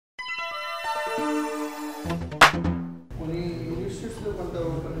కొన్ని ఇన్స్టిట్యూట్స్లో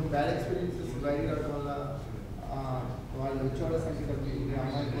కొన్ని bad experiences బయట రావడం వల్ల వాళ్ళు వచ్చేవాళ్ళ సంఖ్య తగ్గింది.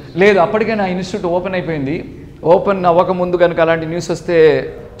 లేదు, అప్పటికే నా ఇన్స్టిట్యూట్ ఓపెన్ అయిపోయింది. ఓపెన్ అవ్వకముందు కనుక అలాంటి న్యూస్ వస్తే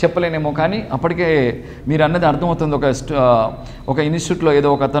చెప్పలేనేమో, కానీ అప్పటికే మీరు అన్నది అర్థమవుతుంది. ఒక ఇన్స్టిట్యూట్లో ఏదో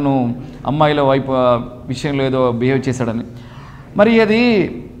ఒక అతను అమ్మాయిల వైపు విషయంలో ఏదో బిహేవ్ చేశాడని. మరి అది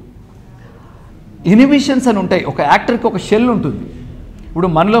ఇన్హిబిషన్స్ అని ఉంటాయి. ఒక యాక్టర్కి ఒక షెల్ ఉంటుంది. ఇప్పుడు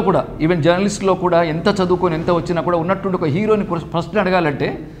మనలో కూడా ఈవెన్ జర్నలిస్ట్లో కూడా ఎంత చదువుకొని ఎంత వచ్చినా కూడా ఉన్నట్టుండి ఒక హీరోని ప్రశ్న అడగాలంటే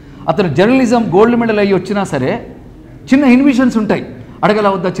అతను జర్నలిజం గోల్డ్ మెడల్ అయ్యి వచ్చినా సరే చిన్న ఇన్హిబిషన్స్ ఉంటాయి. అడగల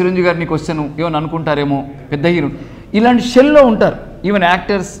వద్దా చిరంజీవి గారిని క్వశ్చన్ ఏమని అనుకుంటారేమో, పెద్ద హీరో ఇలాంటి షెల్లో ఉంటారు. ఈవెన్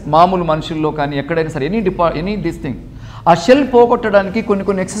యాక్టర్స్ మామూలు మనుషుల్లో కానీ ఎక్కడైనా సరే ఎనీ దిస్ థింగ్ ఆ షెల్ పోగొట్టడానికి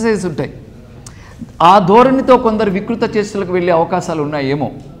కొన్ని ఎక్సర్సైజెస్ ఉంటాయి. ఆ ధోరణితో కొందరు వికృత చేష్టలకు వెళ్ళే అవకాశాలు ఉన్నాయేమో,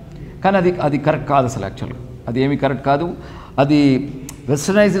 కానీ అది కరెక్ట్ కాదు. అసలు యాక్చువల్గా అది ఏమీ కరెక్ట్ కాదు. అది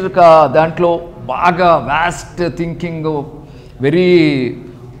వెస్టర్నైజ్డ్ దాంట్లో బాగా వాస్ట్ థింకింగ్, వెరీ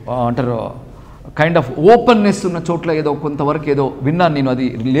అంటారు కైండ్ ఆఫ్ ఓపెన్నెస్ ఉన్న చోట్ల ఏదో కొంతవరకు ఏదో విన్నాను నేను. అది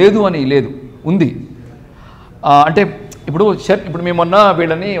లేదు అని లేదు, ఉంది. అంటే ఇప్పుడు మేము మొన్న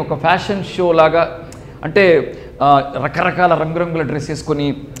వీళ్ళని ఒక ఫ్యాషన్ షో లాగా, అంటే రకరకాల రంగురంగుల డ్రెస్ వేసుకొని,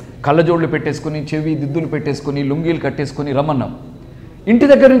 కళ్ళజోళ్ళు పెట్టేసుకొని, చెవి దిద్దులు పెట్టేసుకొని, లుంగీలు కట్టేసుకొని రమ్మన్నాం. ఇంటి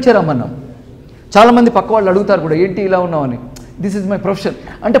దగ్గర నుంచే రమ్మన్నాం. చాలామంది పక్క వాళ్ళు అడుగుతారు కూడా, ఏంటి ఇలా ఉన్నామని. దిస్ ఈజ్ మై ప్రొఫెషన్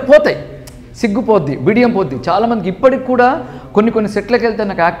అంటే పోతాయి, సిగ్గుపోద్ది, బిడియం పోద్ది. చాలామందికి ఇప్పటికి కూడా కొన్ని సెట్లకు వెళ్తే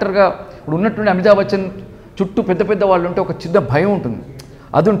నాకు యాక్టర్గా ఇప్పుడు ఉన్నట్టుండి అమితాబ్ బచ్చన్ చుట్టూ పెద్ద వాళ్ళు ఉంటే ఒక చిన్న భయం ఉంటుంది,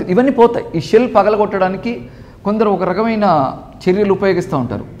 అది ఉంటుంది. ఇవన్నీ పోతాయి. ఈ షెల్ పగలగొట్టడానికి కొందరు ఒక రకమైన చర్యలు ఉపయోగిస్తూ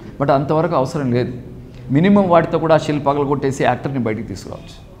ఉంటారు, బట్ అంతవరకు అవసరం లేదు. మినిమం వాటితో కూడా ఆ షెల్ పగలగొట్టేసి యాక్టర్ని బయటికి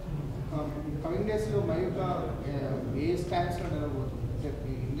తీసుకురావచ్చు.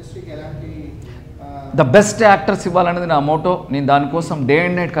 ద బెస్ట్ యాక్టర్స్ ఇవ్వాలనేది నా మోటో. నేను దానికోసం డే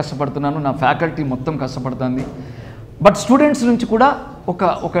అండ్ నైట్ కష్టపడుతున్నాను. నా ఫ్యాకల్టీ మొత్తం కష్టపడుతుంది. బట్ స్టూడెంట్స్ నుంచి కూడా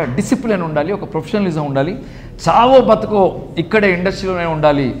ఒక డిసిప్లిన్ ఉండాలి, ఒక ప్రొఫెషనలిజం ఉండాలి. చావో బతుకో ఇక్కడే ఇండస్ట్రీలోనే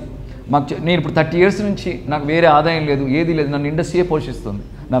ఉండాలి. నేను ఇప్పుడు 30 years నుంచి నాకు వేరే ఆదాయం లేదు, ఏది లేదు, నన్ను ఇండస్ట్రీయే పోషిస్తుంది,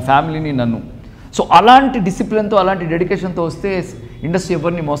 నా ఫ్యామిలీని, నన్ను. సో అలాంటి డిసిప్లిన్తో అలాంటి డెడికేషన్తో వస్తే ఇండస్ట్రీ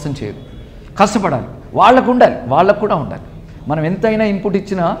ఎవరిని మోసం చేయదు. కష్టపడాలి, వాళ్ళకు కూడా ఉండాలి. మనం ఎంతైనా ఇన్పుట్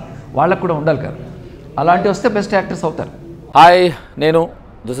ఇచ్చినా వాళ్ళకు కూడా ఉండాలి కదా. అలాంటి వస్తే బెస్ట్ యాక్టర్స్ అవుతారు.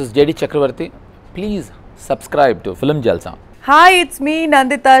 This is JD Chakravarti. Please subscribe to Film Jalsa. Hi, it's me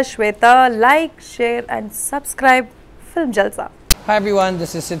Nandita Shweta. Like, share and subscribe Film Jalsa. Hi everyone,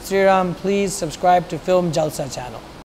 this is Sid Sriram. Please subscribe to Film Jalsa channel.